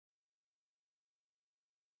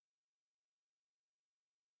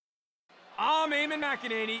I'm Eamon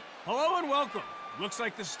McEnany. Hello and welcome. Looks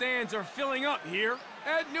like the stands are filling up here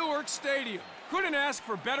at Newark Stadium. Couldn't ask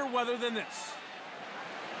for better weather than this.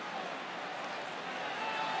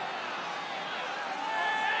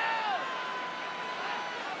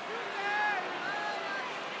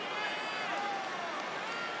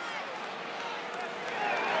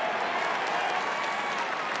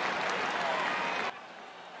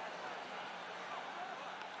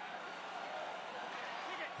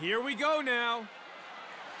 Here we go now.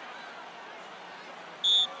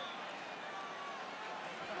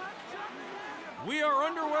 We are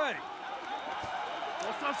underway.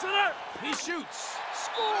 He shoots,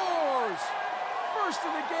 scores! First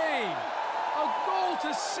of the game. A goal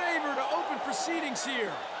to savor to open proceedings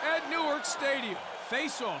here at Newark Stadium.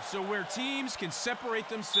 Face-offs are where teams can separate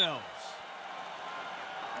themselves.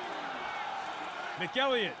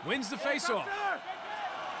 McElliott wins the face-off.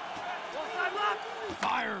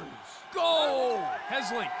 Fires. Goal!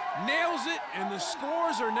 Heslink nails it, and the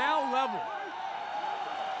scores are now level.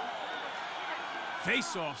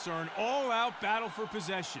 Face-offs are an all-out battle for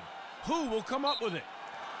possession. Who will come up with it?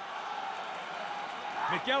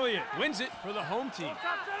 McElliott wins it for the home team.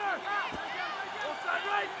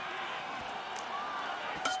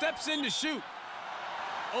 Steps in to shoot.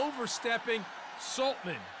 Overstepping,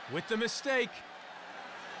 Saltman with the mistake.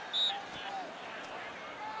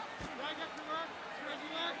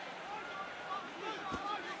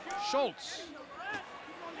 Schultz.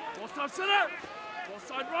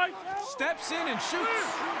 Right. Steps in and shoots.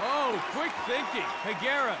 Oh, quick thinking.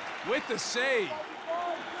 Higuera with the save.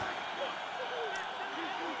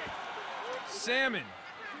 Salmon.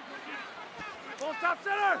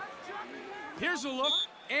 Here's a look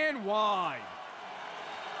and wide.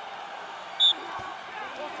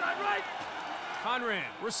 Right. Conrad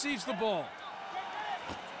receives the ball.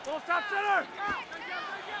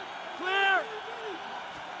 Clear.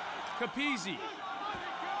 Capizzi.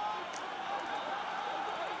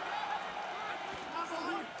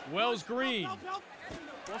 Wells Green.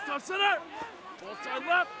 Ball stop center. Ball side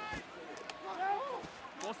left.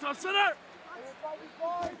 Ball stop center.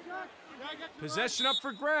 Possession up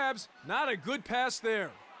for grabs. Not a good pass there.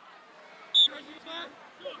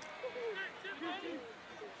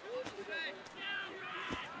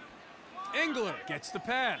 Engler gets the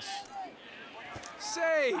pass.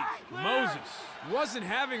 Save. Moses wasn't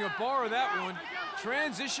having a bar of that one.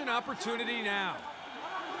 Transition opportunity now.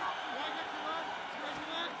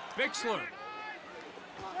 Bixler.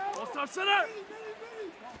 Ball stop center.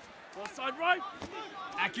 Ball side right.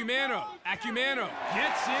 Acumano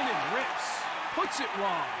gets in and rips. Puts it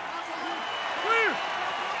wide. Clear.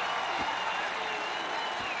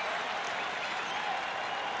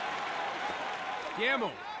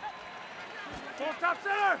 Gamble. Ball stop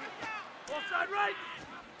center. Ball side right.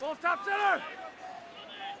 Ball stop center.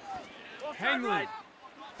 Hangley. Right.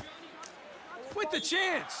 With the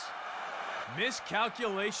chance.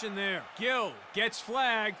 Miscalculation there. Gill gets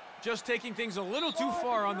flagged, just taking things a little too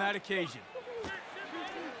far on that occasion.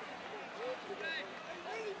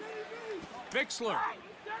 Bixler.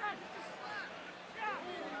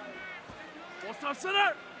 Ball stop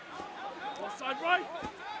center. Ball side right.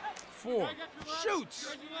 Ford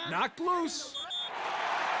shoots. Knocked loose.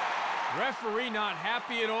 Referee not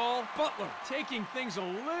happy at all. Butler taking things a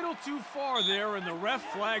little too far there, and the ref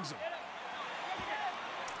flags him.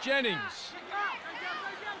 Jennings.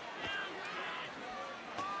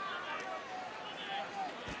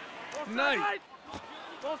 Knight.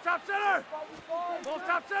 Ball stop center. Ball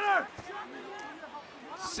stop center.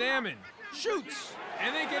 Salmon shoots,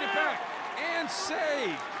 and they get it back and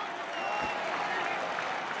save.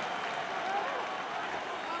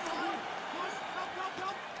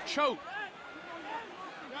 Choate.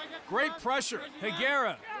 Great pressure.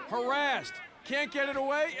 Higuera harassed. Can't get it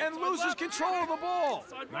away and loses control of the ball.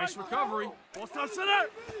 Nice recovery. Ball stop center.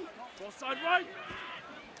 Ball side right.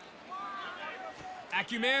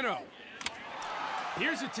 Acumano.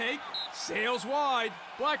 Here's a take. Sails wide.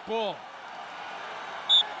 Black ball.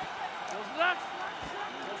 Ball's left.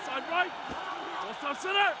 Ball side right. Ball stop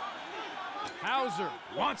center. Hauser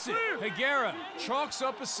wants it. Higuera chalks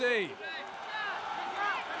up a save.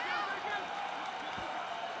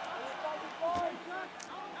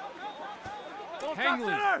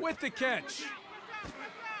 Hangley with the catch.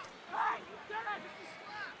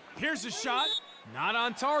 Here's a shot, not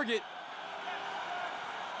on target.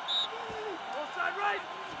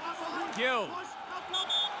 Gill.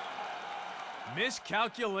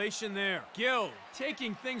 Miscalculation there. Gill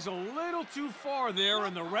taking things a little too far there,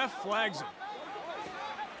 and the ref flags him.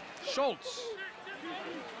 Schultz.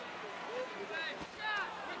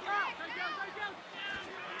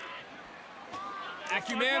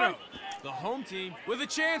 Acumano, the home team, with a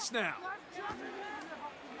chance now.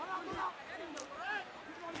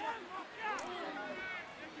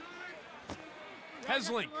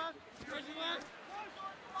 Heslink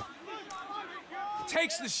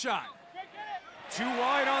takes the shot. Too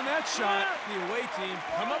wide on that shot. The away team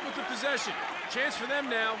come up with the possession. Chance for them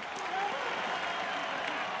now.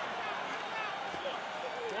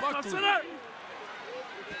 Buckley.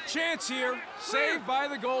 Chance here. Saved by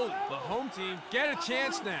the goalie. The home team get a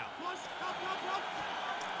chance now.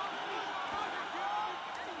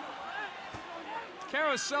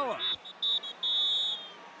 Carosella.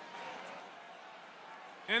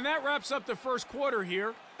 And that wraps up the first quarter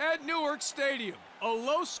here at Newark Stadium. A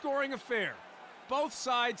low-scoring affair. Both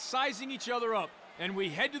sides sizing each other up, and we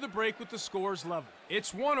head to the break with the scores level.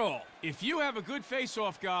 It's 1-1. If you have a good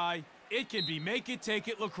face-off guy, it can be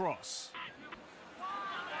make-it-take-it lacrosse.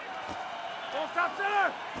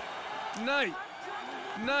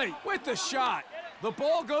 Knight with the shot. The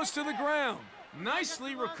ball goes to the ground.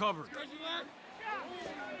 Nicely recovered.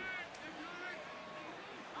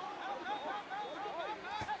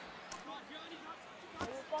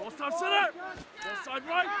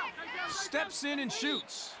 Right. Steps in and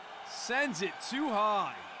shoots. Sends it too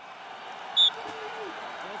high.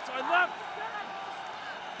 Left.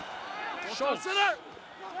 Schultz.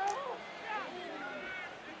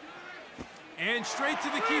 And straight to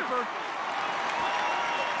the keeper.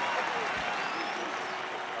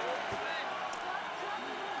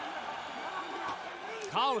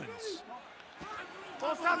 Collins.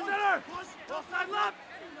 Ball stop center. Ball side left.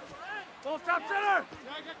 Ball stop center.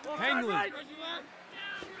 Hangley.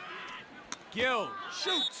 Gill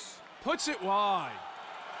shoots. Puts it wide.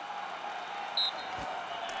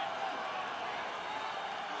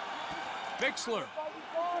 Bixler.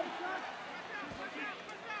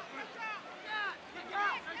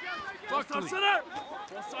 Buckley.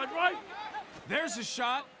 Right. There's a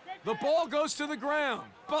shot. The ball goes to the ground.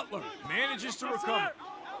 Butler manages to recover.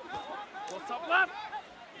 Left.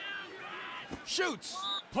 Shoots.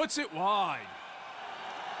 Puts it wide.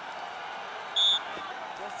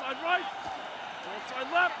 Side right.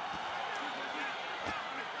 Side left.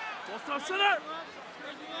 Stop center.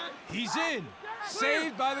 He's in.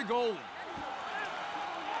 Saved by the goalie.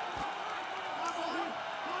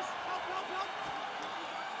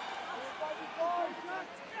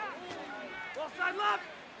 Side left.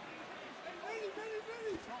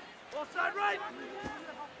 Side right.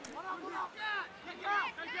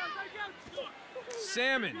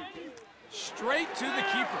 Salmon. Straight to the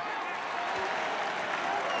keeper.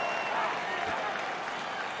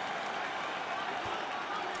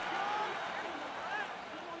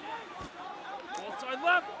 Side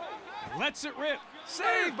left. Lets it rip.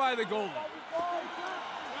 Saved by the goalie.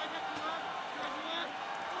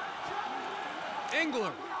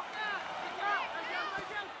 Engler.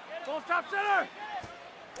 Ball stop center.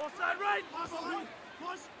 Ball side right.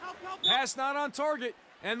 Pass not on target,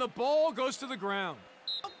 and the ball goes to the ground.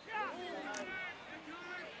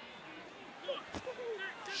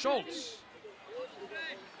 Schultz.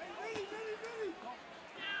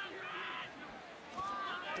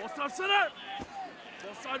 Ball stop center.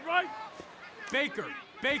 Ball side right.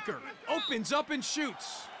 Baker opens up and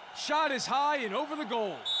shoots. Shot is high and over the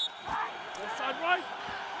goal. Ball side right.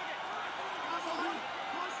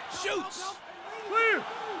 Shoots. Clear.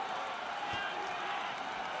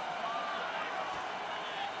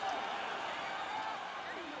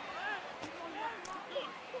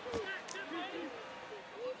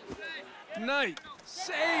 Knight.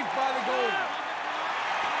 Saved by the goalie.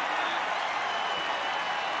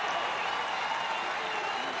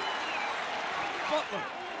 Butler.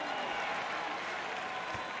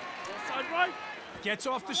 Side right. Gets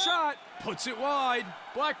off the shot. Puts it wide.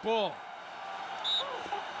 Black ball.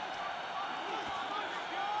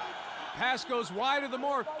 Pass goes wide of the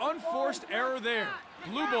mark. Unforced error there.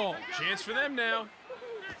 Blue ball. Chance for them now.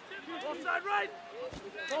 Ball side right.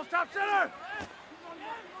 Ball stop center.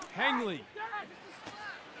 Hangley.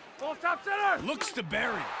 Ball stop center. Looks to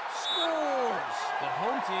bury. Scores. The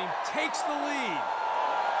home team takes the lead.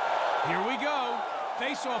 Here we go.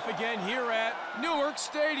 Face-off again here at Newark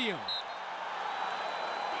Stadium.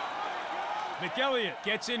 McElliott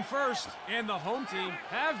gets in first, and the home team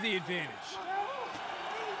have the advantage.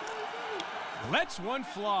 Lets one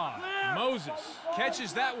fly. Moses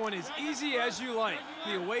catches that one as easy as you like.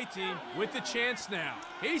 The away team with the chance now.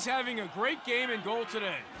 He's having a great game and goal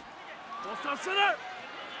today. Ball stop center.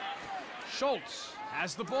 Schultz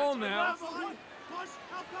has the ball now.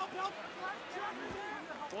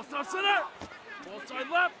 Ball stop center. Ball side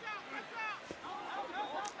left.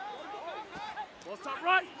 Ball Stop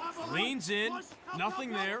right. Leans in,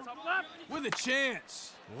 nothing there. Stop left. With a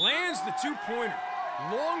chance. Lands the two-pointer.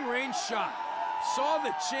 Long-range shot. Saw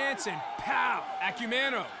the chance and pow!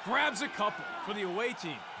 Acumano grabs a couple for the away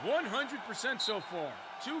team. 100% so far.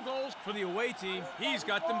 2 goals for the away team. He's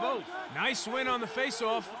got them both. Nice win on the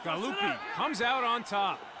faceoff. Galuppi comes out on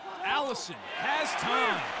top. Allison has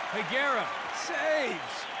time. Higuera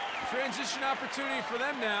saves. Transition opportunity for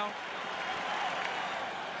them now.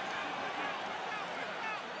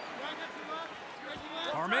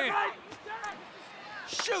 Carman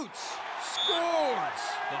shoots, scores.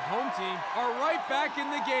 The home team are right back in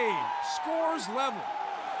the game. Scores level.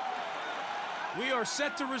 We are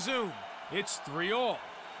set to resume. It's 3-all.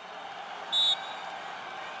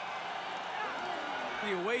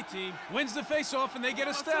 The away team wins the faceoff and they get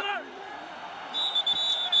a step.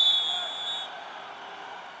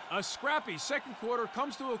 A scrappy second quarter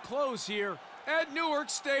comes to a close here at Newark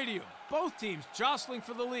Stadium. Both teams jostling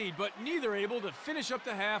for the lead, but neither able to finish up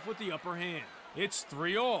the half with the upper hand. It's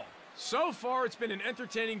 3-all. So far, it's been an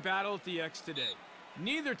entertaining battle at the X today.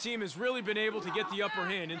 Neither team has really been able to get the upper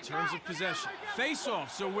hand in terms of possession.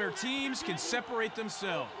 Face-offs are where teams can separate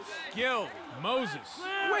themselves. Gill, Moses,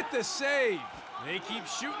 with the save. They keep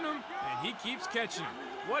shooting him, and he keeps catching him.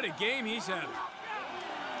 What a game he's having.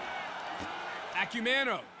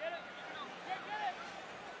 Acumano.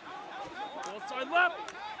 Both side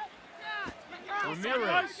left.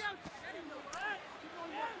 Ramirez.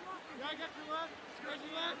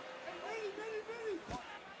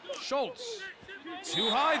 Schultz. Too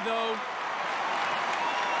high, though.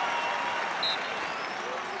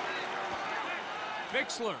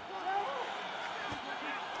 Bixler.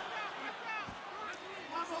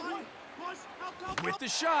 With the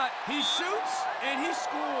shot, he shoots, and he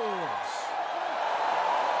scores.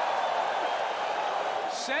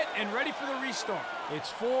 Set and ready for the restart.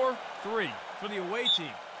 It's 4-3 for the away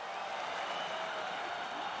team.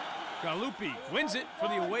 Galuppi wins it for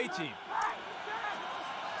the away team.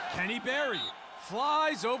 Kenny Berry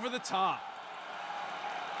flies over the top.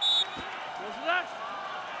 Goes next.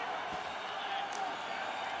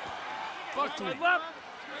 Buckley. Left.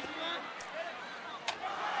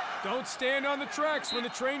 Don't stand on the tracks when the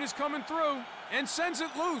train is coming through, and sends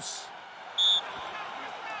it loose.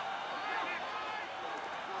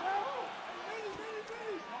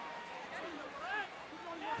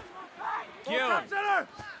 Gill.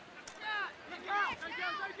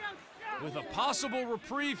 With a possible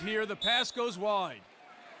reprieve here, the pass goes wide.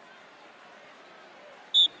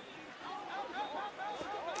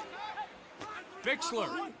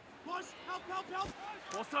 Bixler.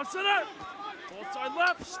 Ball stop center. Ball side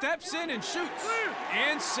left. Steps in and shoots.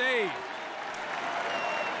 And save.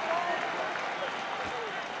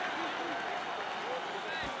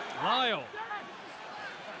 Lyle.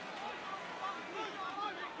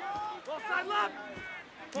 Ball side left.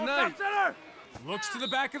 Ball Knight. stop center. Looks to the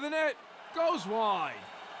back of the net. Goes wide.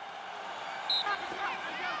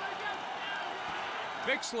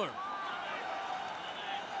 Bixler.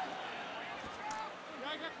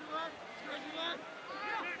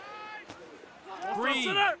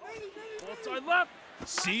 Green. Ball side left.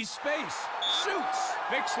 Sees space. Shoots.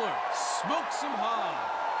 Bixler smokes him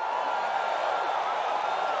high.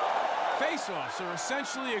 Face-offs are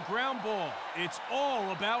essentially a ground ball. It's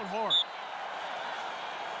all about heart.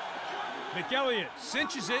 McElliott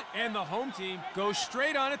cinches it, and the home team goes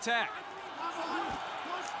straight on attack.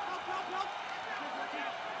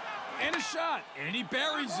 And a shot, and he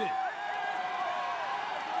buries it.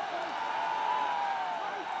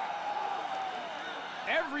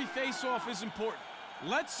 Every face-off is important.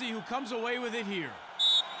 Let's see who comes away with it here.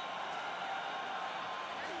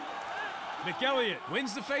 McElliott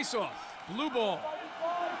wins the face-off. Blue ball.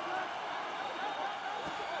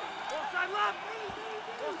 Ball side left.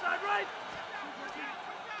 Ball side right.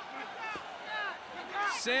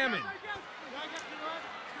 Salmon.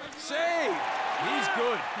 Save. He's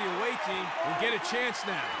good. The away team will get a chance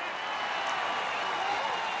now.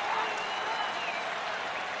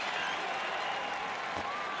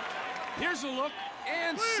 Here's a look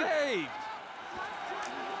and saved.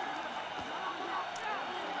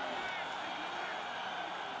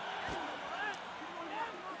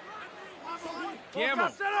 Gamble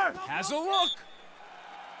has a look.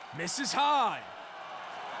 Misses high.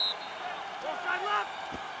 Ball side left.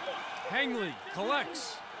 Hangley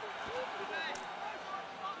collects.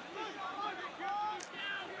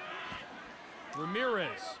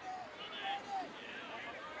 Ramirez.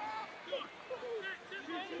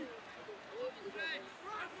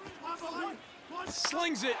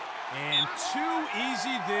 Slings it. And too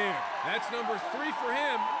easy there. That's number 3 for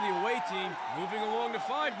him. The away team moving along to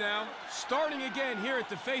 5 now. Starting again here at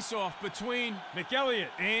the face-off between McElliott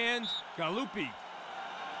and Galuppi.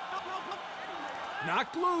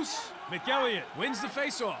 Knocked loose. McElliott wins the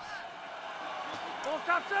face-off. Ball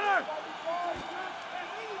top center.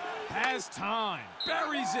 Has time.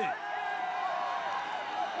 Buries it.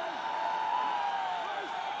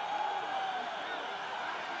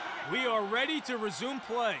 We are ready to resume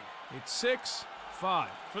play. It's 6-5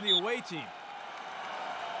 for the away team.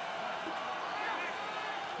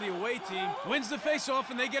 The away team wins the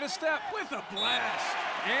face-off, and they get a step with a blast.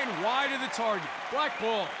 And wide of the target. Black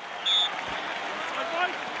ball.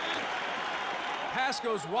 Pass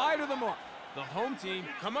goes wide of the mark. The home team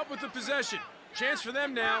come up with the possession. Chance for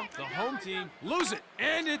them now. The home team lose it,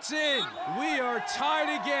 and it's in. We are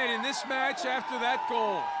tied again in this match after that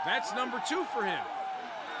goal. That's number 2 for him.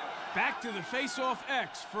 Back to the face-off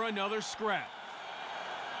X for another scrap.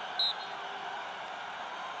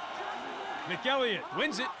 McElliott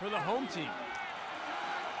wins it for the home team.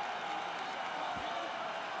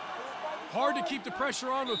 Hard to keep the pressure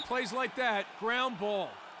on with plays like that. Ground ball.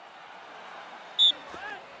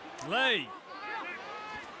 Lay.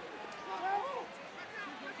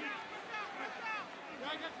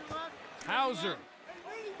 Hauser.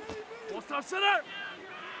 Ball top center.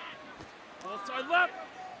 Ball side left.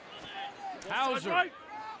 Hauser. Right.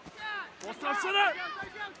 Ball top center.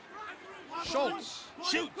 Schultz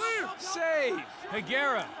shoots. Save.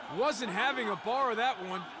 Higuera wasn't having a bar of that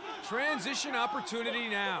one. Transition opportunity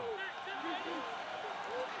now.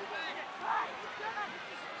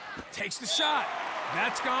 Takes the shot.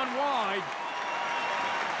 That's gone wide.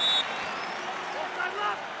 Ball side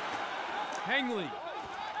left. Hengley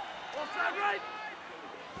Ball side right.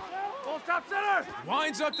 Ball top center.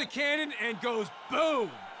 winds up the cannon and goes boom.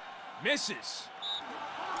 Misses.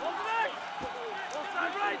 Ball right. Ball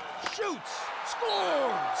side right. Shoots.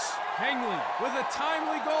 Scores. Hengley with a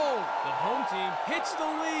timely goal. The home team hits the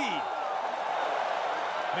lead.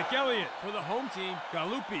 McElliott for the home team.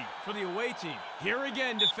 Galuppi for the away team. Here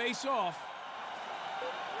again to face off.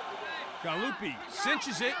 Galuppi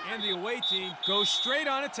cinches it, and the away team goes straight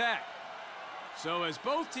on attack. So as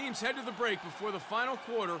both teams head to the break before the final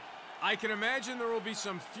quarter, I can imagine there will be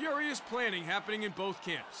some furious planning happening in both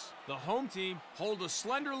camps. The home team hold a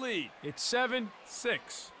slender lead. It's 7-6.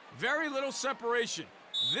 Very little separation.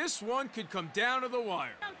 This one could come down to the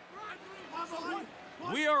wire.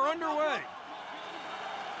 We are underway.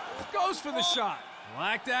 Goes for the shot.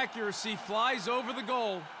 Lacked accuracy, flies over the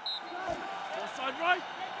goal. Ball side right.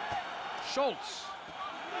 Schultz.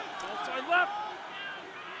 Ball side left.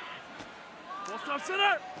 Ball top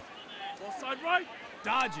center. Ball side right.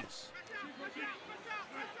 Dodges.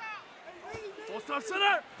 Ball top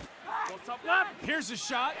center. Ball top left. Here's a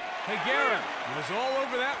shot. Higuera was all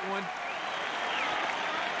over that one.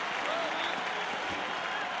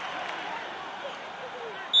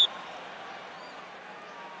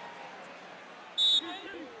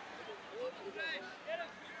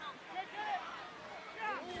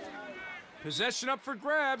 Possession up for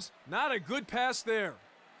grabs. Not a good pass there.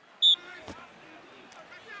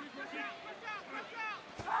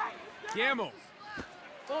 Gamble.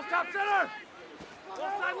 Ball top center.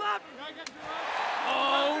 Ball side left.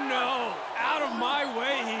 Oh, no. Out of my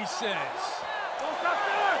way, he says. Ball top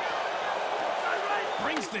center. Ball side right.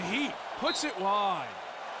 Brings the heat. Puts it wide.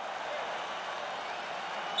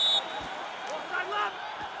 Ball side left.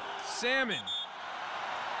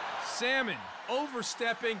 Salmon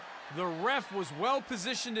overstepping. The ref was well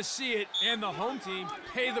positioned to see it, and the home team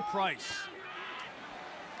pay the price.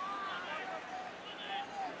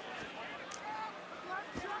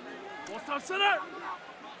 Ball top center.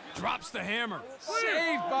 Drops the hammer.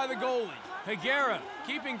 Saved by the goalie. Higuera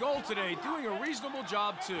keeping goal today, doing a reasonable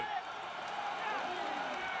job too.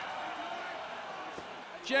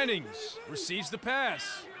 Jennings receives the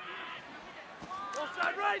pass. Ball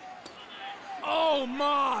side right. Oh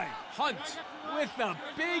my! Hunt with a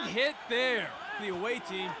big hit there. The away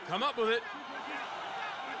team come up with it.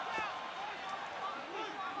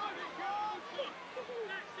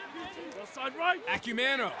 Ball side right.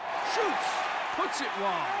 Acumano shoots, puts it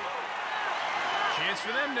wide. Chance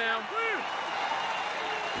for them now.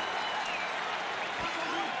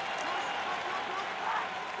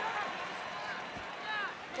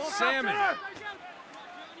 Salmon.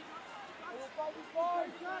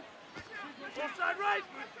 Ball side right.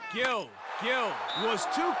 Gill was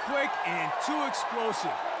too quick and too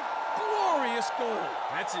explosive. Glorious goal.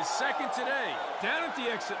 That's his second today. Down at the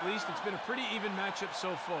X at least, it's been a pretty even matchup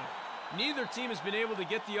so far. Neither team has been able to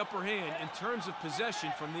get the upper hand in terms of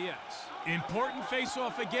possession from the X. Important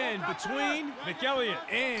face-off again between McElliott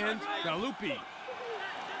and Galuppi.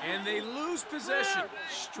 And they lose possession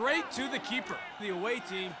straight to the keeper. The away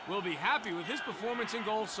team will be happy with his performance in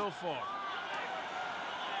goal so far.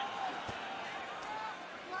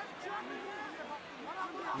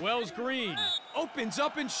 Wells Green opens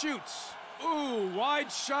up and shoots. Ooh,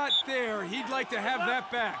 wide shot there. He'd like to have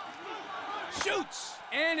that back. Shoots!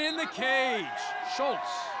 And in the cage. Schultz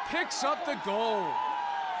picks up the goal.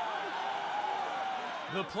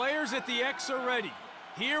 The players at the X are ready.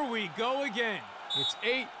 Here we go again. It's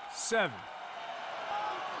 8-7.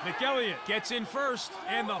 McElliott gets in first,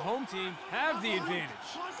 and the home team have the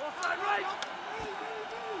advantage.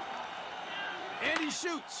 And he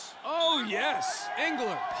shoots. Oh, yes.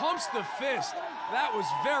 Engler pumps the fist. That was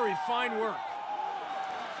very fine work.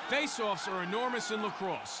 Face-offs are enormous in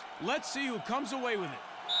lacrosse. Let's see who comes away with it.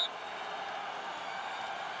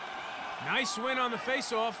 Nice win on the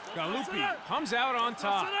face-off. Galuppi comes out on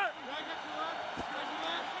top.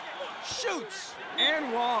 Shoots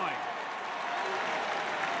and wide.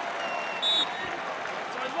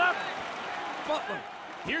 Butler,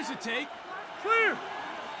 here's a take. Clear.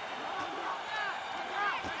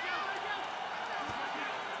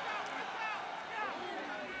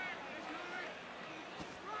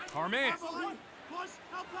 Carman. Offside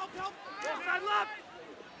left.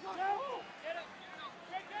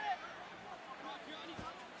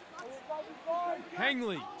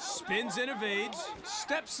 Hengley spins and evades,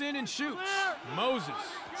 steps in and shoots. Moses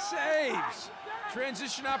saves.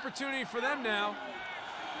 Transition opportunity for them now.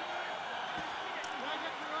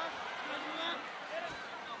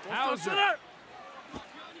 Hauser.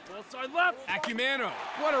 Offside left. Acumano,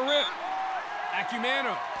 what a rip.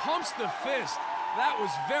 Acumano pumps the fist. That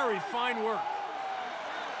was very fine work.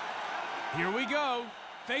 Here we go.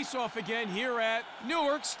 Face-off again here at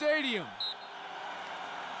Newark Stadium.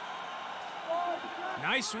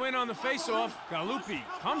 Nice win on the face-off. Galuppi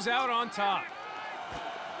comes out on top.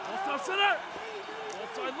 Offside center.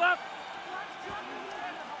 Offside left.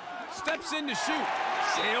 Steps in to shoot.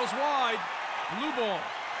 Sails wide. Blue ball.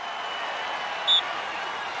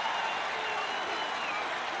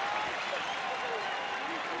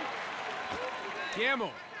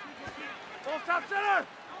 Gamble. Offside center.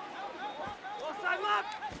 Offside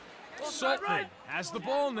left. Offside Saltman right. has the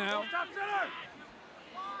ball now. Offside center.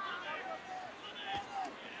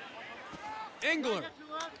 Engler.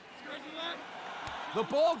 The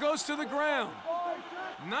ball goes to the ground.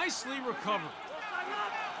 Nicely recovered.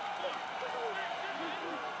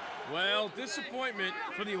 Well, disappointment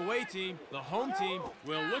for the away team. The home team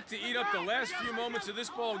will look to eat up the last few moments of this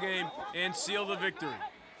ball game and seal the victory.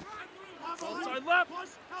 Offside left.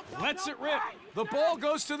 Lets it rip. The ball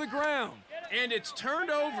goes to the ground, and it's turned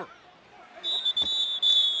over.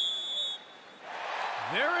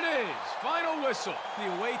 There it is, final whistle.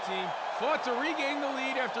 The away team fought to regain the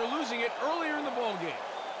lead after losing it earlier in the ballgame.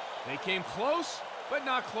 They came close, but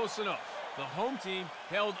not close enough. The home team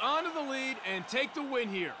held on to the lead and take the win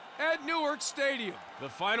here at Newark Stadium. The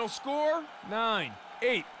final score,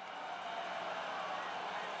 9-8.